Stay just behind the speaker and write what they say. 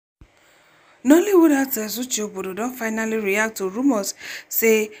Nollywood actress Uche Ogbodo don finally react to rumors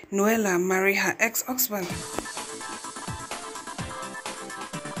say Nuella marry her ex-husband.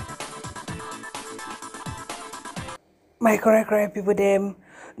 My correct people them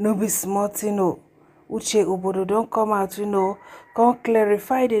no be smart, Uche Ogbodo don't come out, come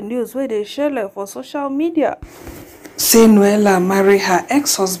clarify the news where they share for social media. Say Nuella marry her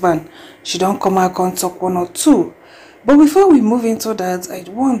ex-husband. She don't come out and talk one or two. But before we move into that, I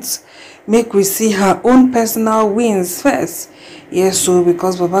want make we see her own personal wins first. Yes, so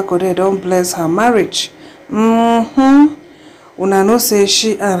because Baba God don't bless her marriage. Una know say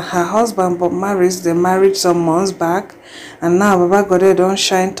she and her husband Bob Marris, they married some months back, and now Baba God don't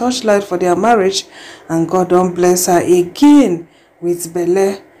shine torchlight for their marriage, and God don't bless her again with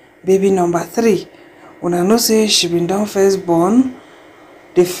Bele, baby number 3. Una know say she been done first born,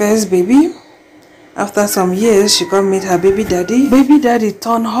 the first baby. After some years, she come meet her baby daddy. Baby daddy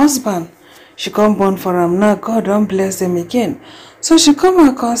turned husband. She come born for him. Now God don't bless them again. So she come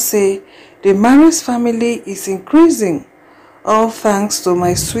and come say, the Marris family is increasing. All thanks to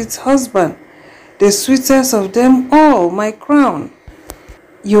my sweet husband. The sweetest of them all, my crown.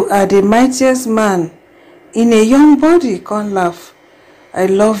 You are the mightiest man. In a young body, come laugh. I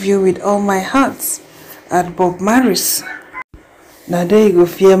love you with all my heart. At Bob Marris. Now there you go,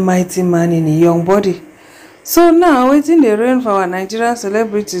 fear mighty man in a young body. So now waiting the rain for our Nigerian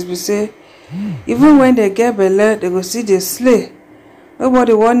celebrities, we say, even when they get belle, they go see the slay.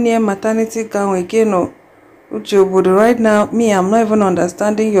 Nobody want near maternity gown again. No. Uche Ogbodo, right now, me, I'm not even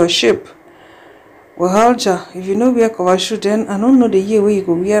understanding your shape. Well, Halja, if you know wear cover shoe, then I don't know the year where you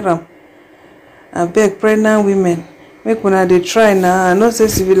go wear them. I beg pregnant women, make una they try now. I know say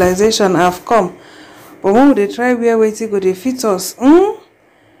civilization have come. But when they try wear wetin go dey fit us? When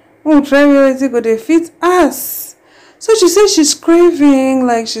we try wear wetin go dey fit us? So she says she's craving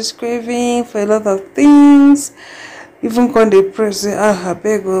for a lot of things. Even when they pray, say, I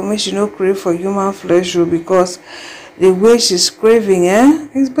beg her, make she no crave for human flesh, because the way she's craving,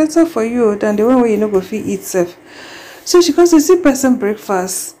 is better for you than the one where you no go fit eat self. So she goes to see person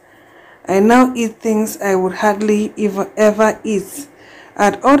breakfast. I now eat things I would hardly ever eat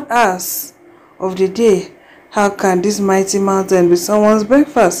at odd hours of the day. How can this mighty mountain be someone's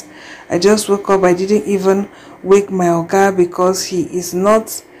breakfast? I just woke up. I didn't even wake my oga because he is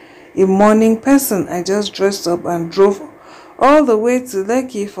not a morning person. I just dressed up and drove all the way to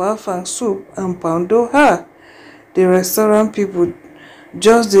Lekki for afang soup and poundo her. The restaurant people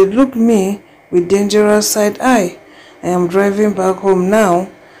just they look me with dangerous side eye. I am driving back home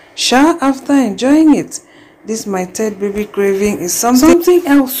now. Sha, after enjoying it, this my third baby craving is something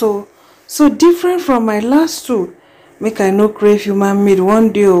else. So different from my last two. Make I no crave human meat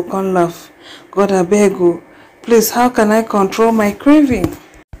one day or can laugh. God I beg you. Please, how can I control my craving?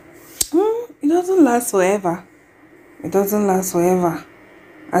 It doesn't last forever. It doesn't last forever.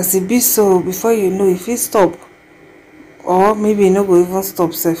 As it be so, before you know, if it stop, or maybe you no go even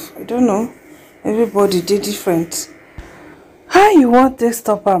stop safe. I don't know. Everybody did different. How you want to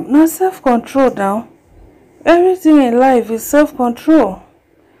stop them? Not self-control now. Everything in life is self-control.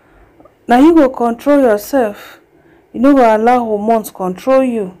 Now you go control yourself. You no go allow hormones control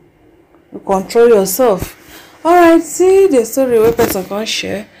you. You control yourself. Alright, see the story where person can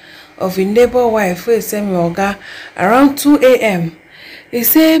share of a neighbor wife who send me oga around 2 a.m. He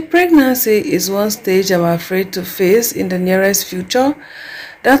said pregnancy is one stage I'm afraid to face in the nearest future.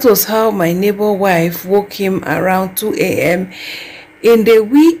 That was how my neighbor wife woke him around 2 a.m. in the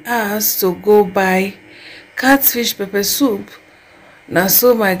wee hours to go buy catfish pepper soup. Now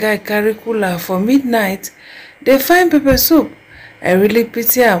so my guy carry cooler for midnight. They find pepper soup. I really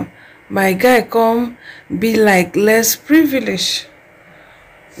pity him. My guy come be like less privileged.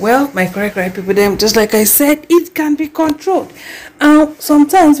 Well, my correct people, them just like I said, it can be controlled.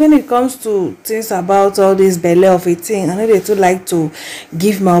 Sometimes when it comes to things about all this belly of a thing, I know they too like to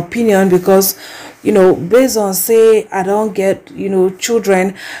give my opinion because, based on say I don't get,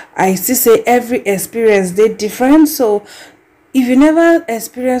 children, I still say every experience they different. So if you never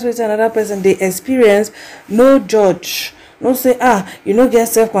experience with another person, they experience, no judge. No say, you no get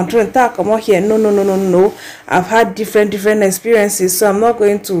self-control and come out here. No. I've had different experiences, so I'm not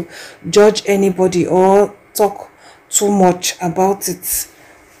going to judge anybody or talk too much about it.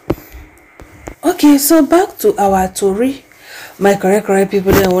 Okay, so back to our story. My correct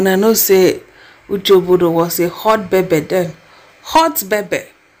people then when I know say Uche Ogbodo was a hot baby then. Hot baby.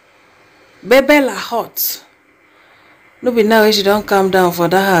 Baby la hot. No be now she don't calm down for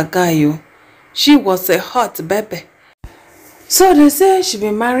that her guy, She was a hot baby. So they say she be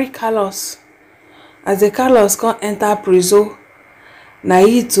married Carlos. As the Carlos can't enter prison, na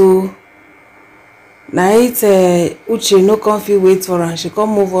he too Now it Uche no come fit wait for her, she come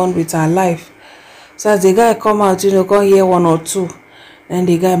move on with her life. So as the guy come out, come hear one or two, then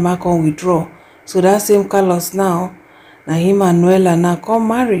the guy might come withdraw. So that same Carlos now him and Nuella now come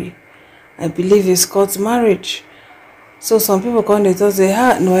marry. I believe it's called marriage. So some people come they talk say,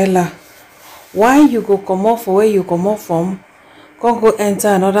 Nuella, why you go come off for where you come off from? Can't go enter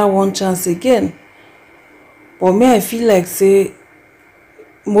another one chance again. But me, I feel like say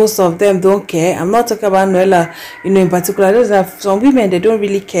most of them don't care. I'm not talking about Nuella, in particular. Those are some women, they don't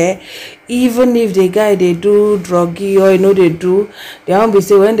really care. Even if the guy they do druggy or they do, they won't be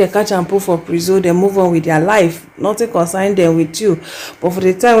say when they catch and put for prison, they move on with their life. Nothing concern them with you. But for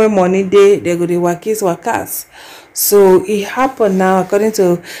the time when money they go the wakas. So it happened now, according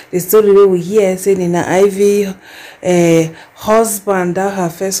to the story we hear, saying in an Ivy husband, that her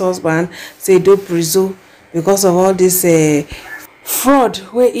first husband, say do prison because of all this fraud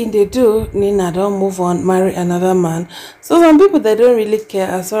where in they do. Nina don't move on, marry another man. So some people, they don't really care.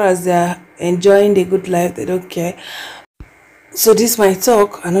 As far as they're enjoying the good life, they don't care. So this my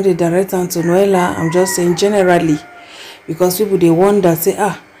talk, I know they direct on to Nuella. I'm just saying generally, because people they wonder, say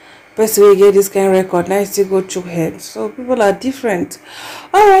person will get this kind of record, now still go through head. So people are different.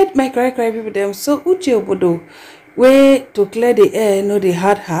 All right, my cry people them. So Uche Ogbodo, way to clear the air, no they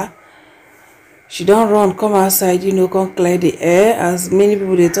had her. She don't run, come outside, come clear the air. As many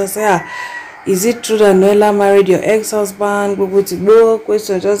people they talk say, is it true that Nuella married your ex-husband? Go,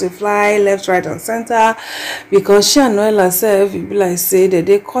 question just a fly left, right, and center. Because she and Nuella self, it be like say that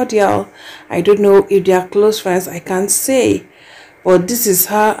they cordial. I don't know if they are close friends, I can't say. But this is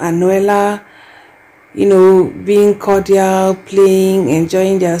her and Nuella, being cordial, playing,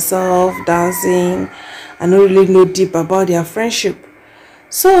 enjoying themselves, dancing. I don't really know deep about their friendship.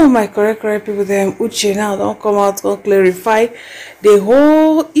 So my correct people them, Uche now don't come out and clarify the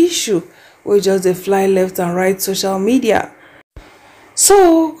whole issue. We just they fly left and right social media.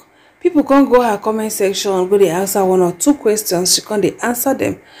 So people can't go her comment section, go they answer one or two questions, she can't they answer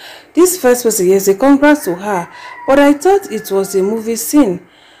them. This first person, yes, they congrats to her, but I thought it was a movie scene.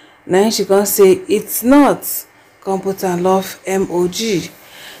 Now she can't say it's not. Come put and love MOG.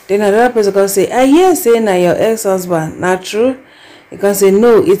 Then another person can say, I hear say na your ex-husband, not true? You can say,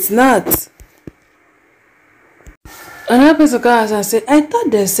 no, it's not. Another person can answer and say, I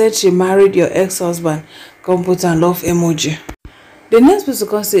thought they said she married your ex-husband. Come put and love emoji. The next person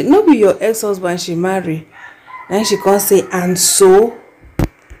can say, no be your ex-husband she married. Then she can say, and so?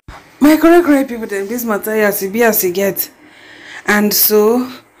 My correct people, then this matter has to be as you get. And so,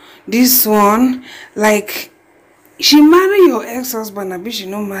 this one, like, she marry your ex-husband, I she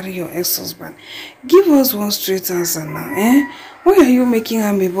not marry your ex-husband. Give us one straight answer now, Why are you making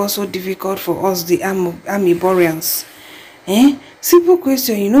Amebo so difficult for us, the Amiborians? Simple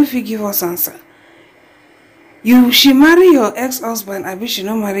question, if you give us answer. She marry your ex-husband, I she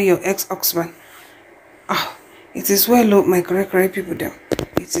not marry your ex-husband. It is well, look, my correct people them.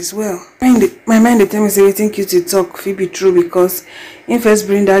 It is well. My mind they tell me say we think you to talk if be true, because in first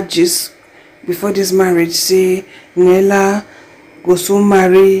bring that gist before this marriage, say Nuella go so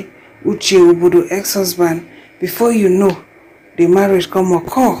marry Uche Ogbodo ex-husband. Before you know, the marriage come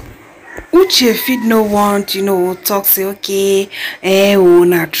occur. Uche fit no want, talk say okay,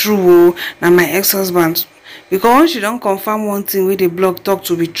 not true, na my ex-husband. Because once you don't confirm one thing with the blog talk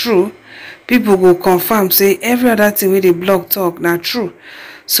to be true, people go confirm say every other thing with the blog talk not true.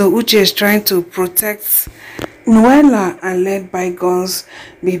 So Uche is trying to protect Nuella and let bygones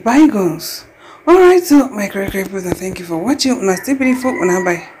be bygones. Alright, so my correct people, thank you for watching. Una stay beautiful, una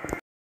bye.